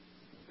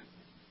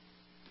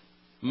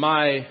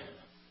My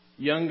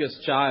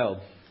youngest child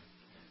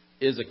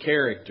is a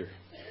character,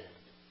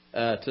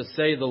 to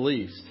say the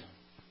least.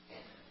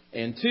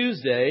 And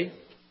Tuesday,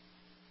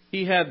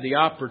 he had the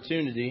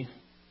opportunity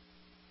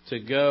to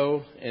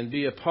go and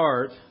be a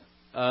part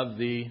of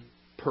the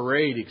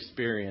parade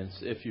experience,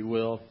 if you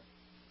will,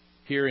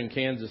 here in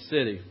Kansas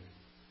City.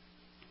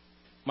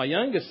 My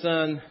youngest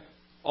son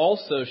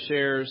also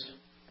shares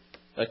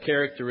a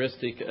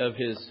characteristic of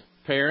his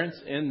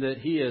parents in that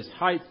he is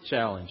height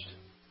challenged.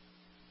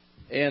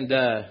 And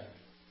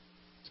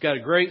it's got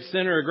a great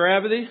center of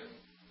gravity,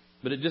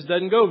 but it just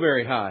doesn't go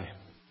very high.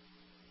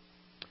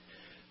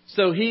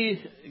 So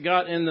he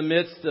got in the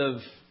midst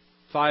of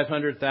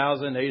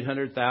 500,000,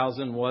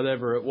 800,000,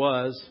 whatever it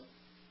was,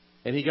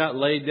 and he got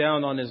laid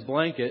down on his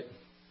blanket.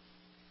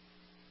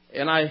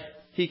 And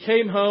he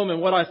came home, and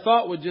what I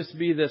thought would just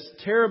be this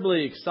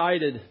terribly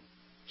excited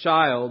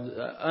child,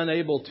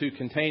 unable to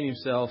contain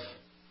himself,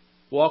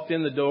 walked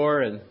in the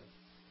door and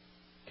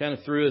kind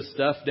of threw his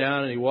stuff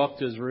down, and he walked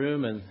to his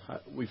room, and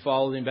we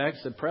followed him back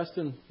and said,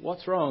 "Preston,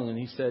 what's wrong?" And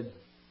he said,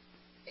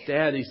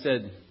 "Dad," he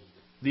said,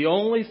 "the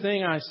only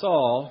thing I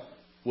saw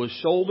was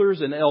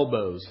shoulders and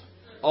elbows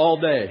all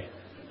day."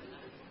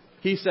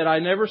 He said, "I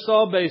never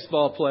saw a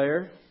baseball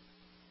player."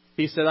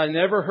 He said, "I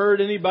never heard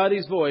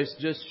anybody's voice,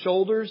 just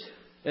shoulders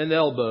and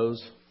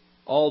elbows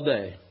all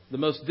day. The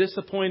most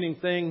disappointing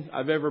thing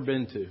I've ever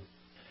been to."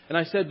 And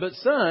I said, "But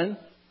son,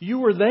 you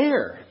were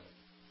there.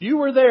 You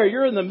were there.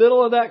 You're in the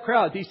middle of that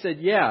crowd." He said,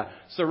 "Yeah,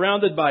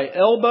 surrounded by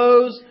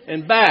elbows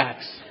and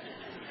backs."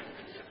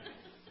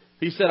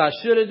 He said, "I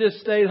should have just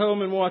stayed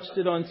home and watched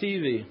it on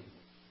TV."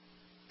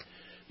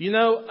 You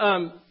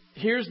know,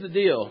 here's the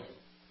deal.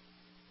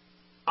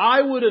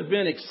 I would have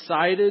been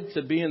excited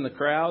to be in the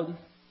crowd,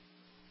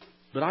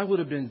 but I would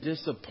have been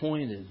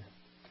disappointed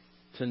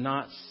to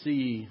not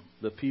see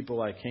the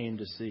people I came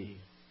to see.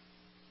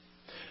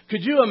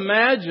 Could you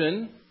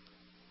imagine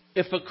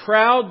if a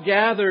crowd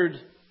gathered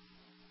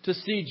to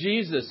see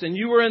Jesus and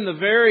you were in the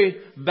very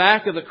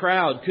back of the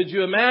crowd? Could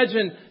you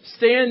imagine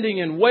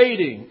standing and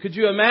waiting? Could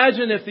you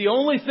imagine if the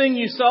only thing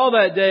you saw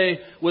that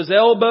day was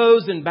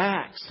elbows and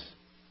backs?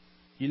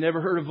 You never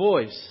heard a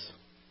voice.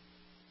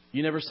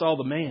 You never saw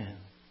the man.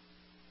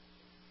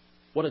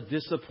 What a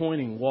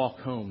disappointing walk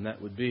home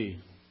that would be.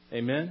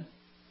 Amen?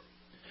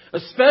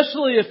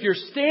 Especially if you're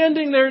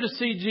standing there to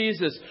see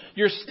Jesus.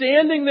 You're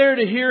standing there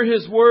to hear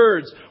His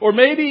words. Or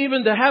maybe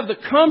even to have the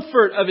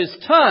comfort of His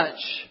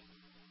touch.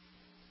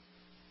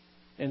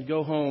 And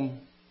go home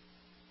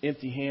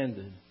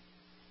empty-handed.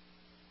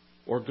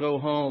 Or go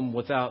home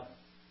without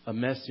a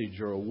message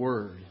or a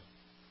word.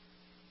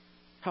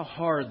 How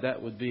hard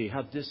that would be.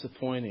 How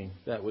disappointing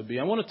that would be.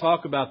 I want to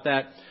talk about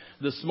that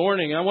this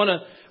morning.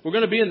 We're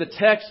going to be in the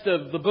text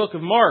of the book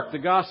of Mark, the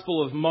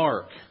Gospel of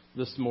Mark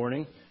this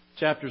morning.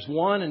 Chapters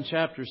 1 and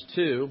chapters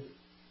 2.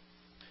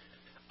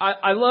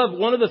 I love,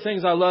 one of the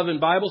things I love in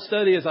Bible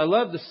study is I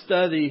love to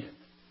study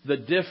the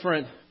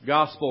different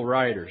gospel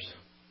writers.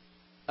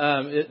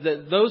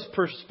 Those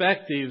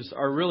perspectives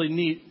are really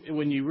neat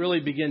when you really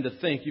begin to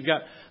think. You've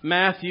got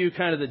Matthew,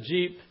 kind of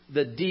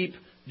the deep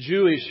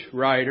Jewish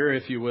writer,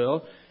 if you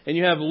will. And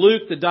you have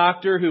Luke, the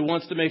doctor, who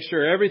wants to make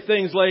sure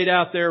everything's laid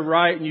out there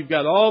right. And you've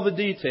got all the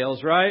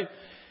details, right?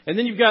 And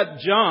then you've got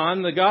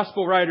John, the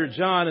gospel writer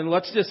John. And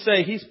let's just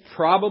say he's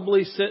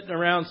probably sitting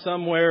around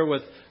somewhere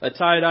with a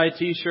tie-dye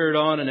t-shirt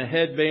on and a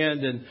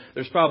headband. And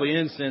there's probably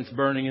incense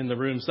burning in the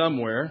room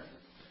somewhere.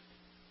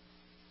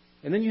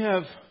 And then you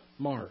have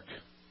Mark,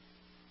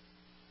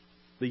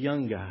 the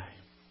young guy.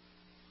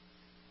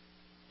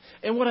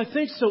 And what I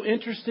think is so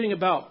interesting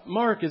about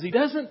Mark is he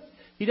goes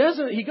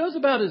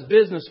about his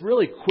business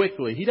really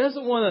quickly. He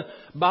doesn't want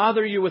to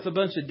bother you with a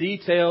bunch of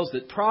details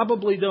that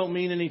probably don't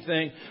mean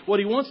anything. What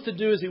he wants to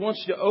do is he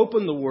wants you to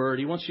open the Word.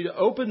 He wants you to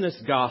open this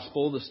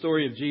gospel, the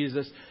story of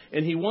Jesus,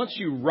 and he wants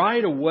you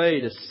right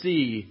away to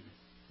see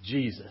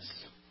Jesus.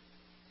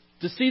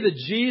 To see the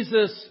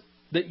Jesus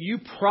that you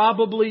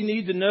probably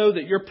need to know,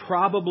 that you're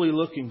probably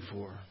looking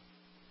for.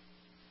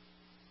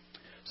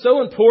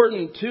 So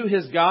important to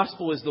his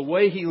gospel is the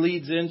way he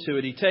leads into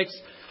it. He takes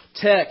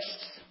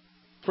texts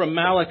from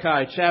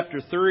Malachi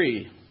chapter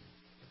 3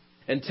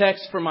 and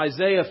text from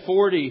Isaiah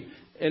 40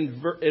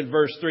 in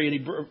verse 3.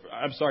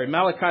 And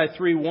Malachi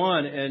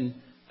 3:1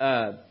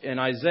 and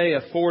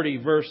Isaiah 40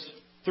 verse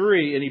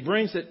 3. And he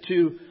brings it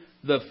to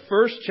the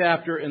first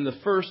chapter in the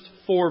first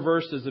 4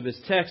 verses of his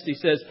text. He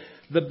says,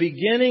 "The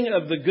beginning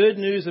of the good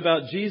news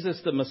about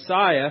Jesus the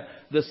Messiah,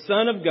 the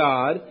Son of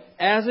God,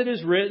 as it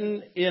is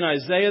written in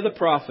Isaiah the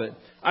prophet,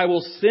 I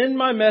will send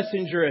my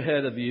messenger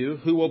ahead of you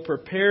who will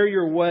prepare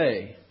your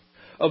way.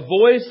 A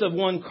voice of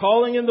one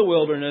calling in the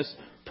wilderness,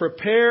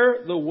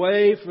 prepare the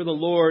way for the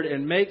Lord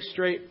and make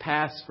straight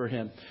paths for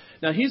Him."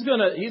 Now he's going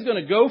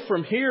to go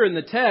from here in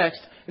the text,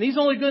 and he's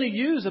only going to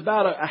use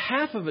about a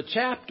half of a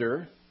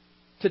chapter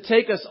to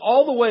take us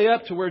all the way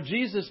up to where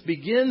Jesus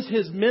begins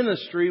His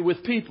ministry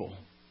with people.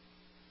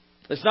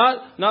 It's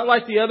not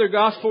like the other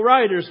gospel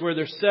writers where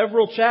there's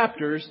several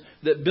chapters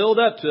that build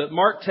up to it.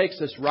 Mark takes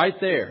us right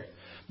there.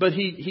 But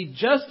he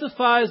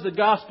justifies the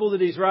gospel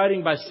that he's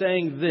writing by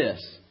saying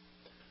this.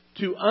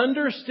 To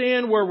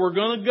understand where we're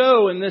going to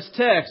go in this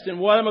text and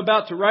what I'm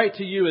about to write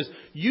to you is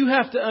you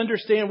have to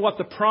understand what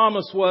the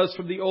promise was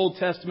from the Old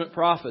Testament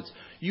prophets.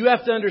 You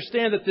have to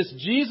understand that this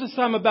Jesus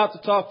I'm about to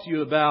talk to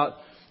you about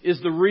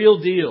is the real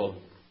deal.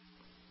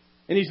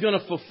 And He's going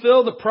to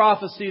fulfill the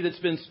prophecy that's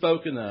been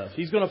spoken of.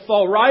 He's going to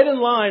fall right in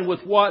line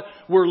with what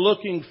we're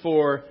looking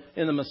for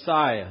in the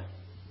Messiah.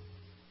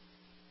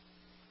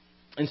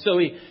 And so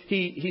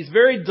he's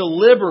very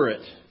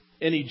deliberate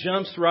and he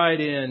jumps right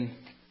in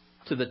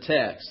to the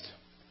text.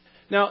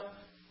 Now,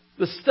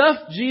 the stuff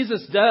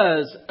Jesus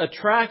does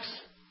attracts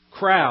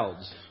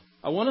crowds.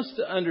 I want us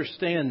to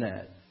understand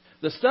that.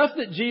 The stuff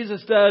that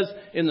Jesus does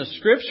in the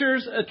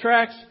Scriptures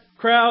attracts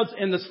crowds,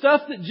 and the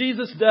stuff that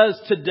Jesus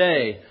does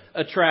today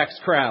attracts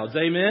crowds.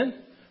 Amen?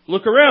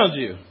 Look around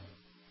you.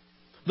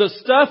 The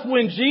stuff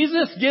when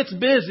Jesus gets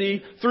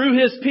busy through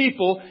His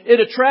people, it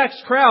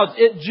attracts crowds.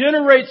 It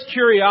generates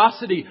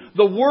curiosity.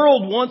 The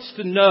world wants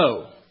to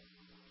know.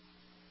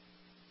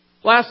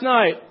 Last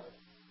night,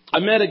 I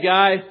met a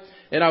guy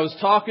and I was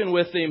talking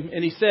with him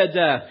and he said,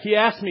 he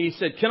asked me, he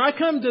said, can I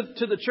come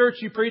to the church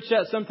you preach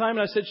at sometime?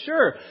 And I said,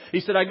 sure. He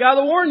said, I got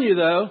to warn you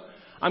though,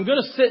 I'm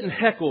going to sit and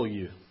heckle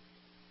you.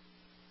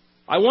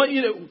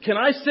 Can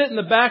I sit in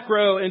the back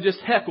row and just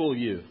heckle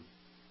you?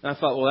 And I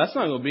thought, well, that's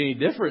not going to be any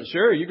different.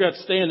 Sure, you've got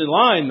to stand in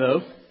line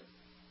though.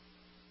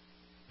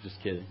 Just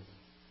kidding.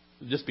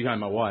 Just behind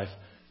my wife.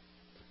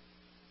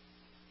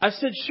 I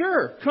said,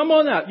 sure, come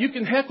on out. You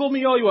can heckle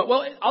me all you want.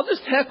 Well, I'll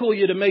just heckle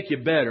you to make you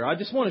better. I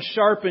just want to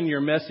sharpen your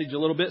message a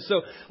little bit.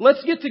 So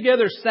let's get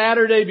together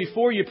Saturday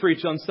before you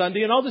preach on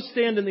Sunday, and I'll just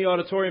stand in the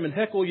auditorium and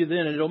heckle you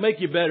then, and it'll make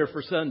you better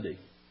for Sunday.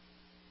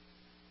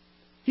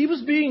 He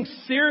was being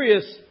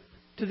serious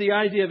to the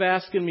idea of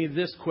asking me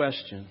this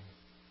question.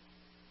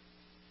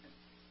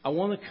 I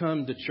want to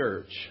come to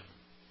church.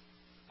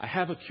 I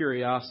have a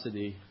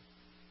curiosity,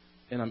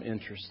 and I'm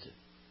interested.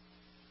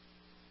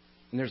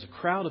 And there's a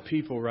crowd of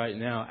people right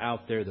now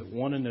out there that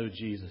want to know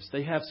Jesus.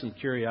 They have some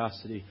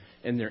curiosity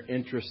and they're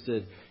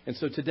interested. And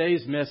so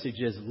today's message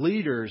is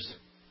leaders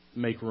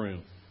make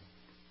room.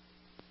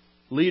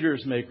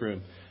 Leaders make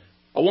room.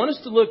 I want us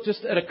to look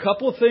just at a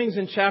couple of things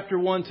in chapter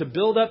 1 to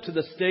build up to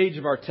the stage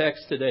of our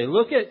text today.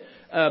 Look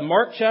at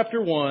Mark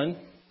chapter 1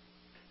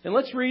 and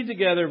let's read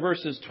together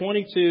verses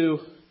 22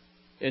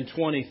 and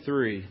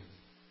 23.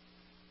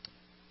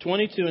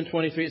 22 and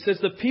 23. It says,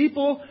 the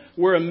people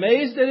were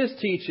amazed at His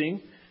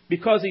teaching,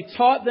 because He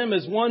taught them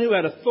as one who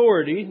had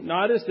authority,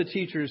 not as the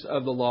teachers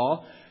of the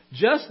law.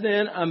 Just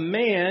then, a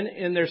man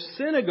in their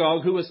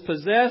synagogue who was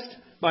possessed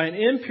by an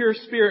impure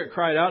spirit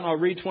cried out, and I'll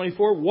read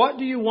 24, what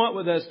do you want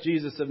with us,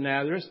 Jesus of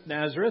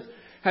Nazareth?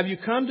 Have you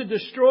come to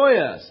destroy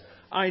us?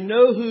 I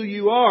know who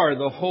you are,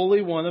 the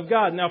Holy One of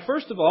God. Now,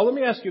 first of all, let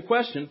me ask you a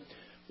question.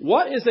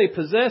 What is a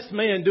possessed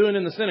man doing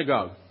in the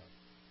synagogue?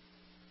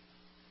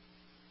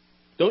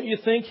 Don't you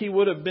think he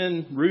would have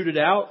been rooted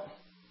out?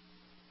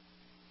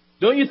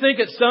 Don't you think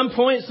at some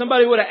point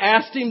somebody would have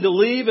asked him to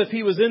leave if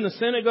he was in the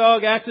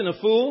synagogue acting a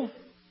fool?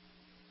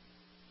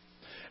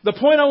 The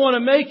point I want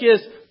to make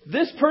is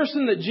this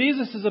person that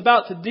Jesus is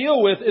about to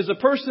deal with is a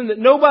person that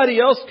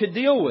nobody else could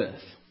deal with.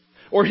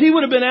 Or he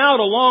would have been out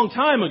a long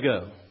time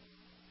ago.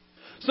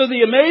 So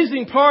the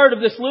amazing part of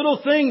this little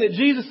thing that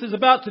Jesus is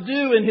about to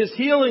do in His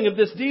healing of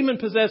this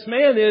demon-possessed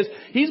man is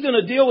He's going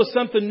to deal with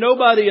something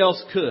nobody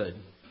else could.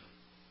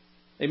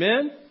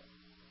 Amen?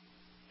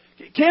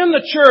 Can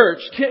the church,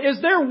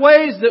 is there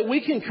ways that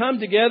we can come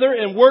together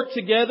and work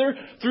together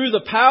through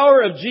the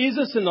power of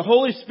Jesus and the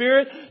Holy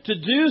Spirit to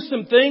do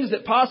some things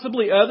that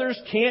possibly others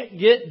can't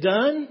get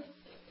done?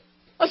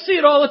 I see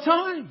it all the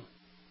time.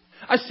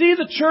 I see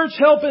the church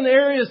help in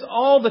areas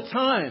all the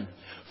time.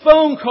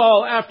 Phone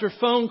call after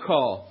phone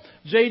call.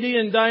 JD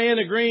and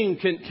Diana Green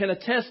can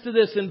attest to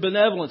this in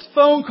benevolence.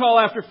 Phone call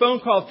after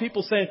phone call of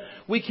people saying,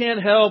 we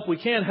can't help, we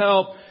can't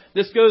help.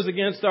 This goes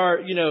against our,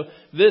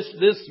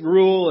 this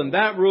rule and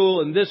that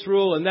rule and this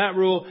rule and that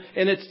rule.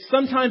 And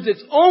sometimes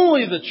it's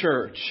only the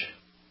church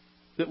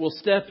that will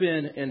step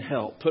in and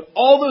help. Put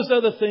all those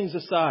other things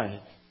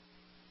aside.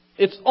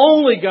 It's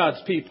only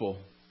God's people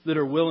that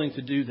are willing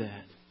to do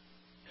that.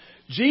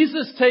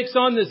 Jesus takes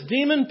on this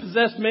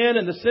demon-possessed man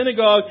in the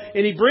synagogue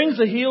and He brings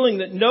a healing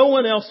that no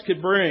one else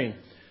could bring.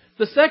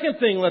 The second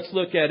thing let's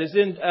look at is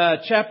in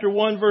chapter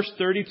 1, verse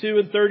 32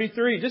 and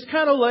 33. Just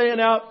kind of laying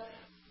out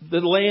the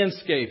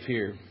landscape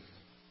here.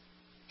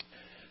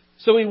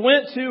 So he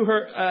went to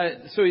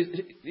her,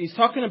 he's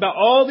talking about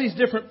all these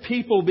different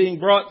people being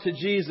brought to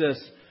Jesus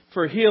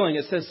for healing.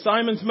 It says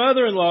Simon's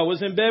mother-in-law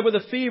was in bed with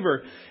a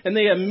fever, and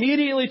they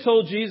immediately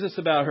told Jesus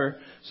about her.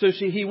 So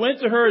he went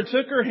to her and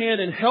took her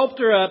hand and helped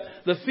her up.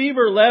 The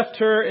fever left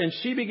her, and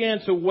she began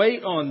to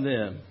wait on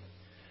them.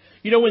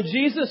 When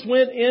Jesus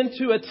went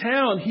into a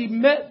town, He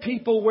met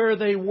people where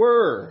they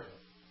were.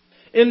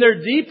 In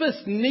their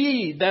deepest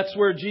need, that's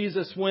where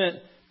Jesus went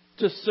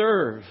to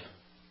serve.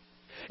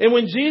 And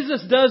when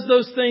Jesus does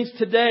those things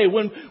today,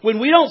 when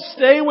we don't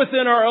stay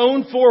within our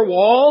own four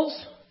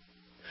walls,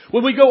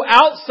 When we go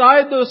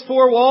outside those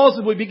four walls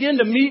and we begin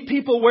to meet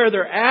people where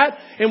they're at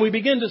and we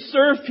begin to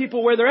serve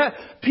people where they're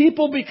at,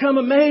 people become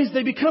amazed.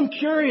 They become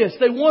curious.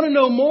 They want to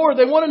know more.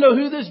 They want to know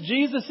who this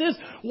Jesus is.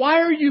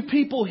 Why are you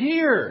people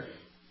here?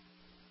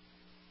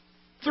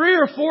 3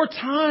 or 4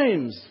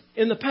 times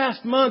in the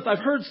past month, I've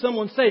heard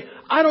someone say,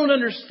 I don't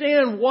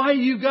understand why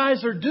you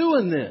guys are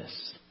doing this.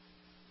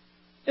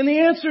 And the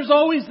answer is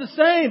always the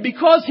same.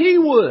 Because He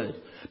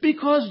would.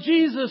 Because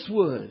Jesus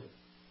would.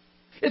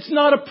 It's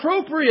not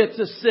appropriate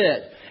to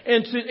sit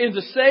and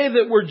to say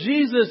that we're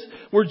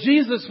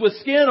Jesus with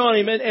skin on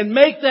Him and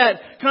make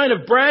that kind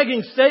of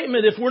bragging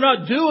statement if we're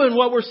not doing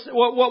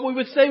what we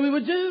would say we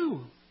would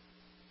do.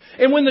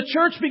 And when the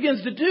church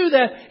begins to do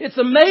that, it's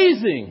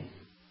amazing.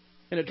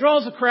 And it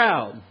draws a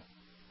crowd.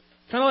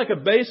 Kind of like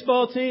a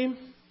baseball team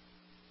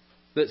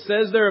that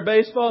says they're a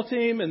baseball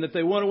team and that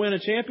they want to win a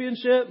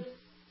championship,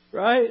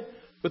 right?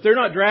 But they're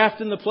not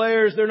drafting the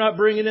players. They're not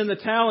bringing in the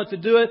talent to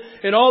do it.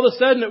 And all of a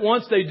sudden,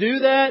 once they do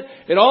that,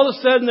 and all of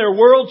a sudden they're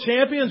world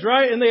champions,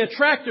 right? And they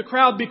attract a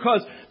crowd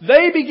because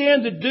they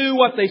began to do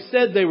what they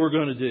said they were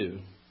going to do.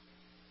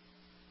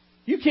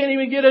 You can't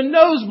even get a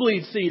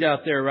nosebleed seat out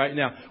there right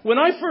now. When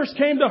I first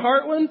came to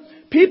Heartland,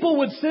 people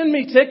would send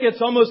me tickets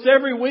almost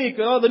every week.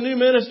 Oh, the new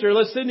minister,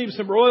 let's send him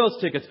some Royals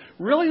tickets.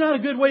 Really not a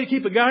good way to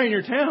keep a guy in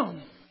your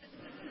town.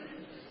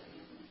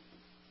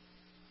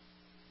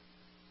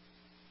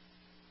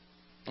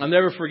 I'll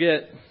never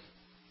forget,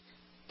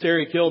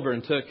 Terry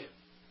Kilburn took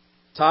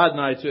Todd and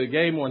I to a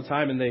game one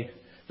time, and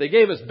they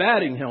gave us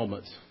batting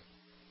helmets.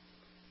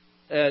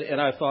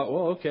 And I thought,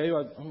 well, okay, I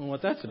don't know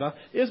what that's about.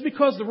 It's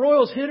because the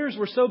Royals hitters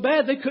were so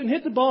bad they couldn't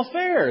hit the ball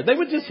fair. They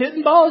were just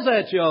hitting balls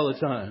at you all the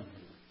time.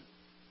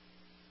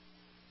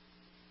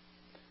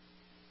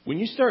 When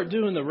you start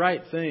doing the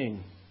right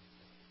thing,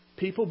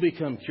 people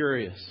become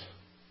curious.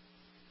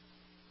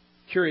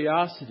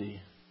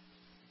 Curiosity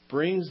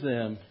brings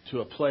them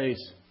to a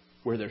place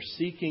where they're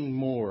seeking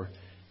more.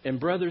 And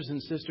brothers and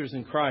sisters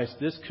in Christ,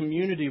 this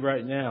community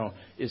right now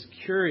is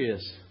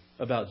curious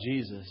about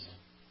Jesus.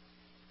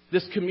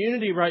 This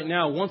community right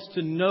now wants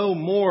to know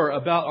more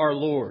about our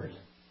Lord.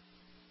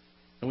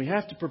 And we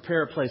have to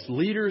prepare a place.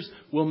 Leaders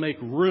will make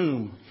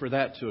room for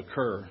that to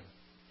occur.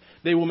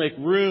 They will make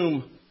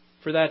room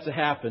for that to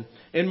happen.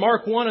 In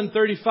Mark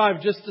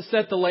 1:35, just to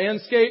set the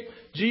landscape,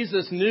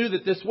 Jesus knew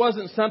that this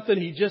wasn't something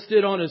He just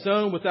did on His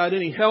own without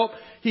any help.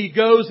 He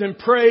goes and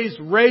prays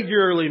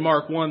regularly,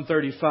 Mark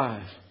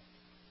 1:35.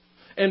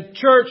 And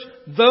church,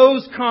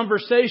 those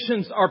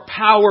conversations are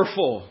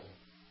powerful.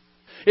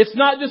 It's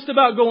not just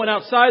about going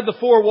outside the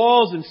four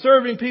walls and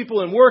serving people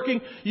and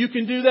working. You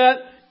can do that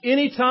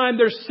anytime.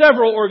 There's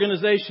several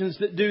organizations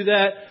that do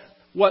that.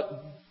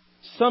 What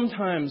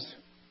sometimes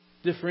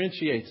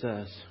differentiates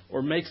us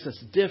or makes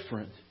us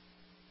different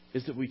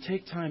is that we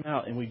take time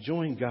out and we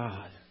join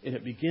God. And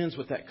it begins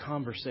with that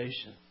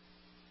conversation.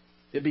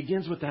 It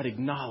begins with that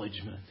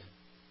acknowledgement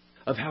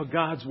of how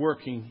God's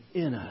working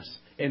in us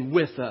and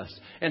with us.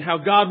 And how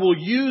God will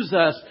use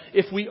us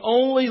if we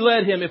only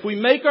let Him, if we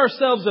make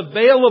ourselves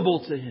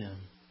available to Him.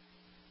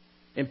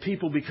 And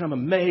people become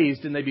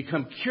amazed and they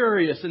become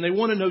curious and they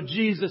want to know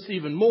Jesus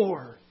even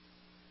more.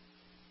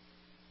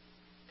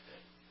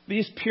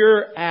 These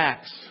pure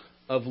acts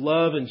of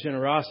love and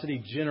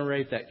generosity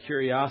generate that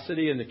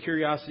curiosity, and the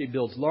curiosity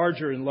builds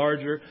larger and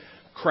larger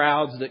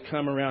crowds that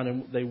come around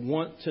and they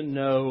want to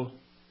know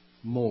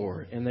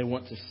more and they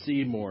want to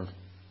see more.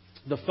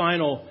 The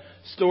final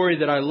story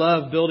that I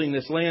love building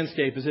this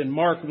landscape is in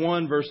Mark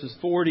 1 verses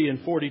 40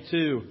 and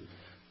 42.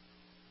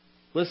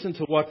 Listen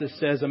to what this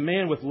says. A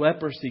man with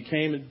leprosy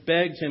came and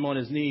begged Him on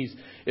his knees,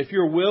 "If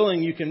you're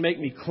willing, you can make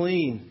me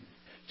clean."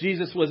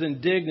 Jesus was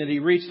indignant. He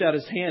reached out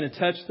His hand and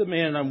touched the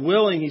man. "I'm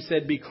willing," He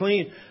said, "be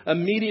clean."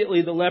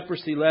 Immediately the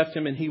leprosy left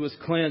him and he was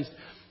cleansed.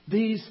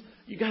 You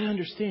got to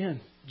understand,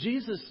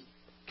 Jesus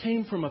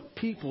came from a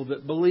people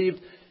that believed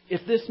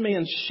if this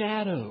man's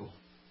shadow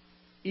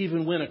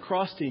even went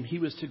across him, he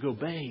was to go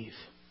bathe.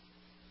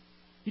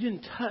 He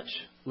didn't touch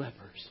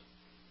lepers.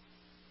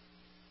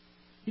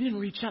 He didn't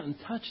reach out and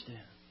touch them.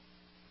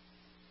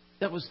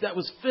 That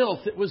was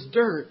filth. It was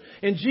dirt.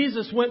 And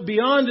Jesus went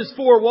beyond His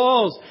four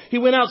walls. He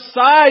went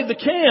outside the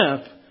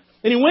camp.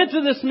 And He went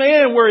to this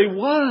man where he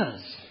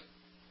was.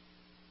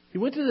 He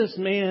went to this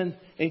man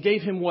and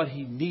gave him what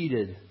he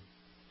needed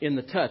in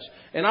the touch.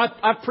 And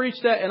I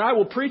preached that, and I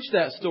will preach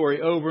that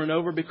story over and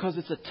over because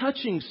it's a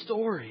touching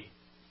story.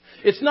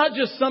 It's not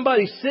just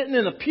somebody sitting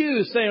in a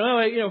pew saying,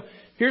 "Oh,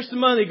 here's some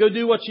money, go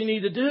do what you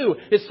need to do."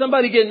 It's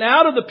somebody getting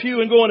out of the pew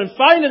and going and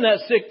finding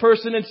that sick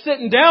person and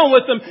sitting down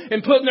with them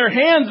and putting their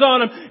hands on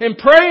them and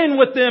praying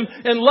with them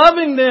and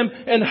loving them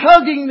and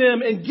hugging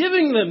them and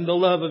giving them the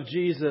love of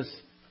Jesus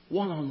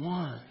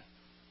one-on-one.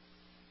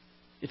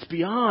 It's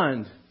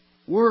beyond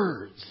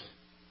words.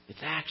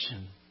 It's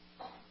action.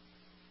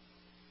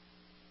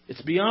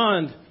 It's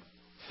beyond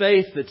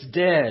faith that's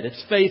dead.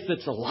 It's faith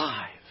that's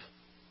alive.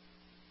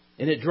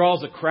 And it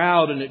draws a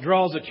crowd and it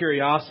draws a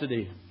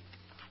curiosity.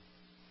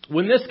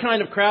 When this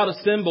kind of crowd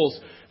assembles,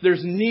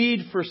 there's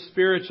need for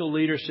spiritual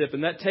leadership.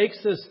 And that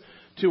takes us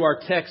to our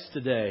text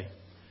today.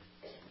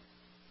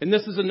 And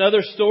this is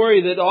another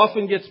story that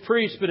often gets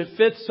preached, but it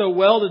fits so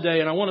well today.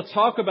 And I want to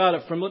talk about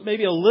it from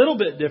maybe a little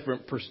bit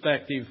different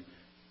perspective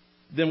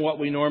than what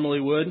we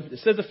normally would. It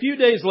says a few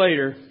days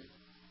later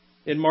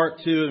in Mark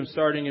 2 and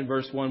starting in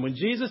verse 1, when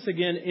Jesus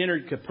again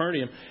entered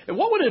Capernaum. And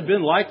what would it have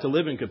been like to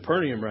live in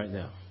Capernaum right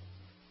now?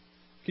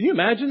 Can you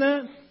imagine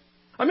that?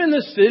 I'm in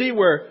this city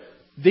where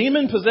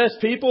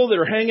demon-possessed people that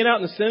are hanging out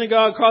in the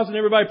synagogue causing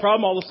everybody a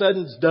problem, all of a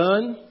sudden it's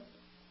done.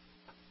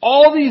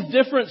 All these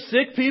different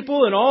sick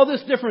people and all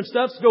this different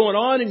stuff's going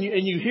on, and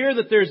you hear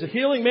that there's a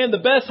healing. Man, the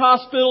best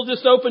hospital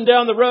just opened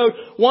down the road.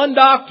 One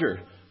doctor.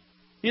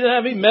 He doesn't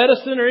have any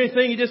medicine or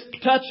anything. He just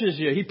touches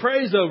you. He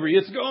prays over you.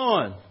 It's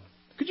gone.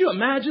 Could you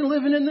imagine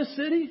living in this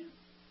city?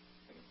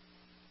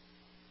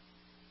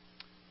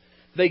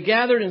 They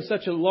gathered in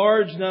such a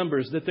large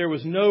numbers that there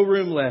was no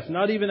room left,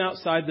 not even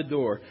outside the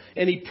door.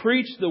 And He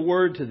preached the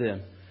word to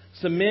them.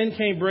 Some men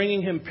came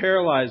bringing Him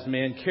paralyzed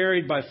man,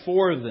 carried by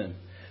 4 of them.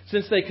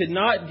 Since they could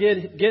not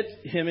get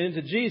him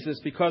into Jesus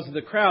because of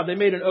the crowd, they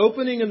made an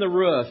opening in the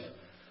roof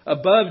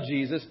above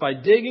Jesus by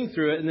digging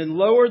through it and then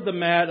lowered the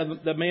mat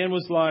the man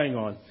was lying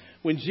on.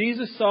 When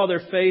Jesus saw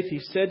their faith, He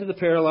said to the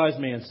paralyzed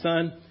man,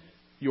 "Son,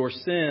 your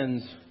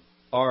sins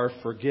are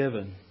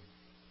forgiven."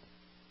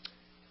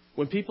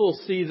 When people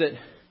see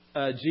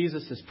that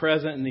Jesus is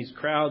present and these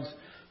crowds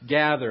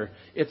gather,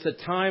 it's a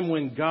time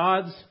when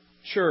God's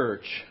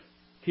church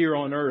here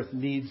on earth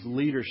needs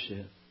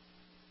leadership.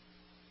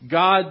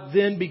 God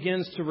then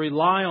begins to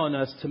rely on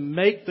us to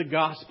make the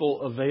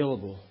gospel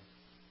available.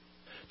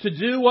 To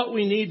do what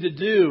we need to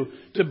do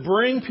to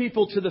bring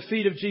people to the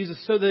feet of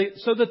Jesus so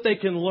that they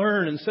can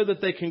learn and so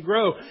that they can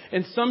grow.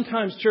 And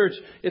sometimes, church,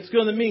 it's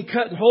going to mean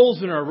cutting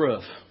holes in our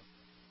roof.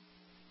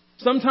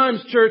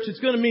 Sometimes, church, it's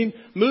going to mean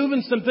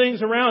moving some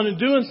things around and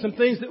doing some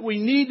things that we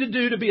need to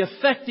do to be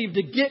effective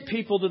to get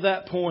people to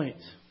that point.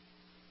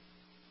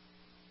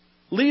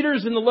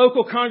 Leaders in the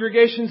local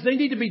congregations, they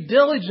need to be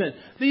diligent.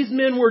 These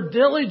men were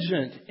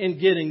diligent in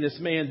getting this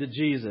man to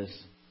Jesus.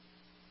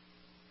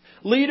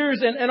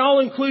 Leaders, and I'll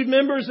include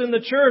members in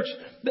the church,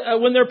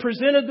 when they're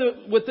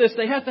presented with this,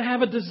 they have to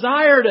have a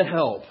desire to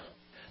help.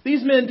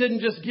 These men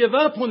didn't just give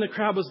up when the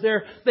crowd was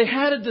there. They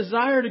had a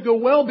desire to go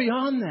well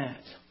beyond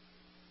that.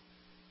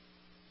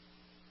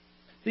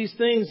 These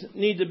things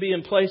need to be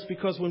in place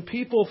because when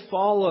people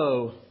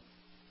follow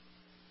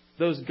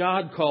those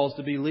God calls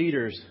to be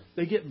leaders,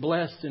 they get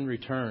blessed in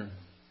return.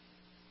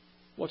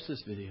 Watch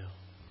this video.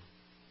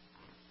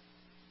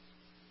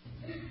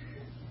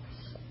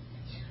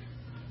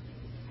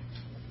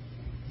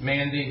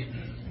 Mandy,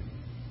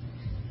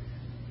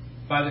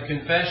 by the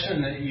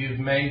confession that you've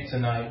made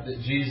tonight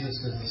that Jesus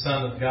is the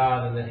Son of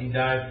God and that He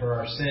died for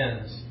our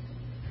sins,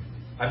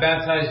 I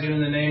baptize you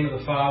in the name of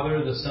the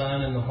Father, the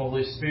Son, and the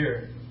Holy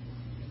Spirit.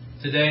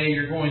 Today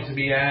you're going to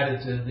be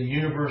added to the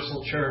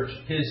universal church,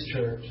 His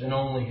church, and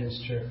only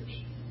His church.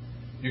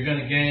 You're going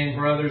to gain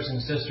brothers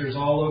and sisters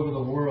all over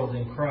the world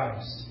in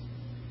Christ.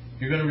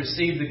 You're going to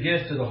receive the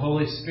gift of the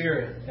Holy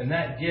Spirit, and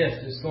that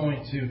gift is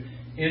going to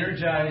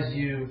energize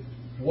you,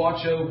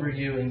 watch over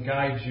you, and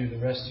guide you the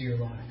rest of your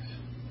life.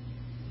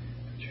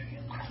 Put your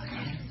hand on.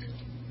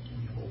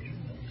 Hold your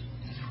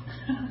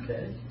nose.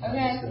 Okay?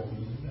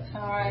 Okay.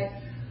 All right.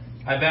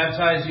 I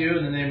baptize you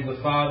in the name of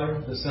the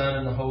Father, the Son,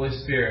 and the Holy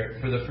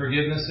Spirit for the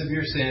forgiveness of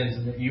your sins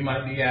and that you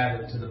might be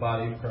added to the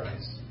body of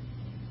Christ.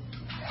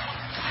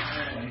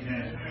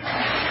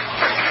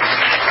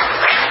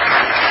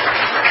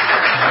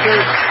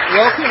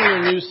 Welcome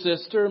your new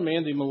sister,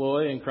 Mandy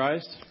Malloy, in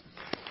Christ.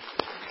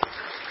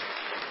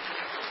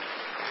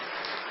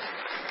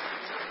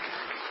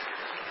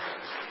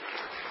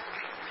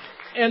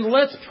 And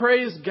let's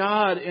praise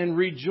God and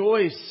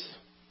rejoice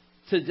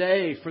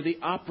today for the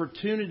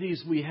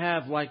opportunities we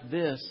have like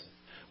this.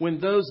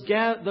 When those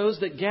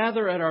that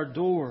gather at our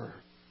door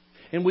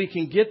and we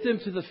can get them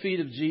to the feet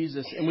of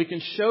Jesus and we can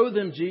show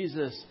them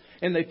Jesus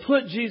and they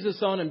put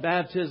Jesus on in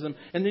baptism.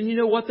 And then you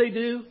know what they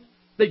do?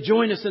 They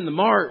join us in the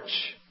march.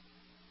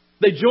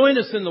 They join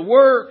us in the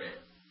work.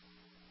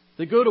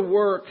 They go to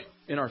work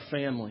in our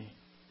family.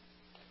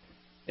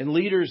 And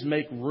leaders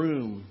make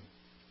room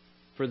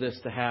for this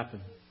to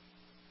happen.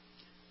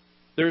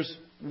 There's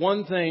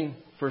one thing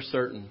for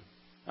certain.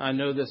 I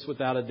know this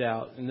without a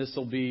doubt, and this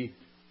will be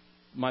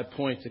my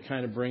point to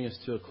kind of bring us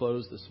to a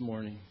close this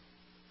morning.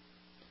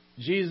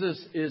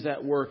 Jesus is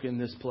at work in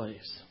this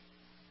place.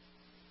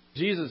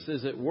 Jesus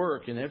is at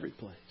work in every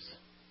place.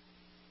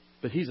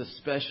 But He's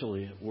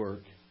especially at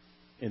work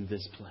in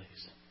this place.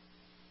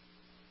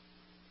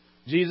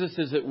 Jesus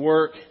is at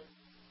work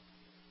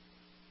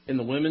in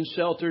the women's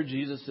shelter.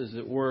 Jesus is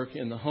at work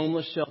in the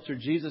homeless shelter.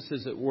 Jesus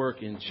is at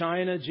work in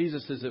China.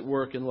 Jesus is at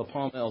work in La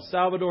Palma, El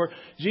Salvador.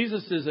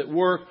 Jesus is at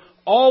work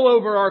all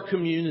over our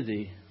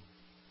community.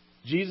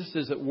 Jesus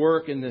is at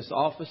work in this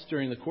office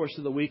during the course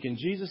of the week. And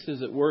Jesus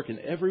is at work in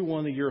every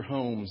one of your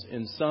homes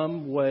in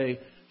some way,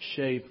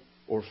 shape,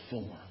 or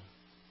form.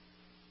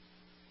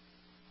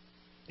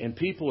 And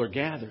people are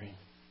gathering.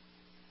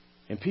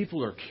 And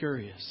people are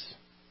curious.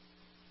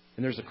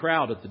 And there's a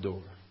crowd at the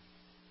door.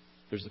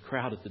 There's a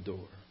crowd at the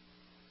door.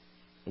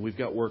 And we've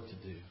got work to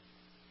do.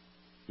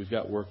 We've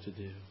got work to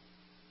do.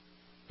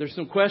 There's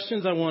some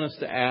questions I want us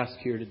to ask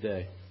here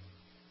today.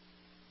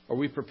 Are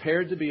we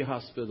prepared to be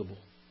hospitable?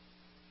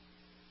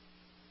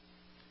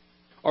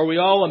 Are we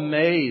all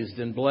amazed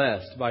and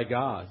blessed by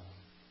God?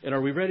 And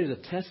are we ready to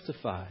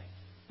testify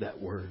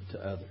that word to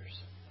others?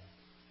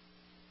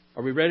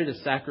 Are we ready to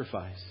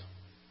sacrifice,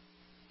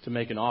 to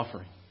make an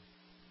offering?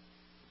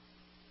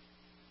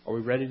 Are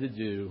we ready to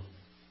do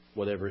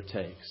whatever it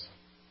takes?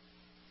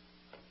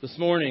 This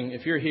morning,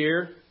 if you're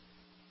here,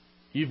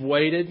 you've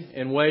waited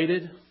and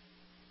waited,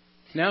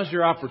 now's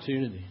your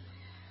opportunity.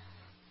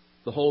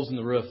 The hole's in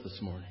the roof this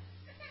morning.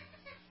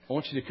 I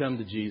want you to come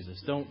to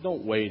Jesus.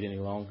 Don't wait any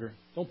longer.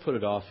 Don't put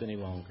it off any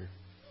longer.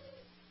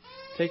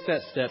 Take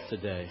that step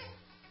today.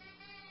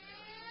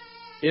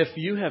 If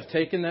you have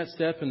taken that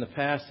step in the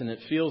past and it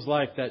feels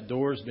like that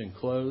door's been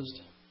closed,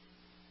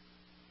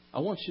 I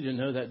want you to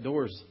know that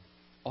door's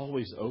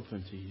always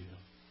open to you.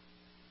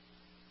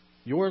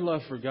 Your love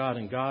for God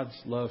and God's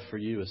love for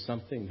you is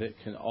something that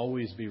can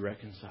always be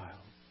reconciled.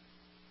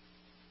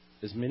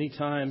 As many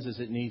times as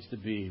it needs to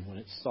be when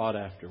it's sought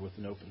after with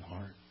an open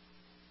heart.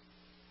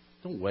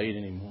 Don't wait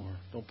anymore.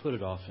 Don't put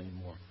it off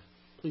anymore.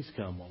 Please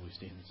come while we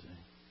stand and sing.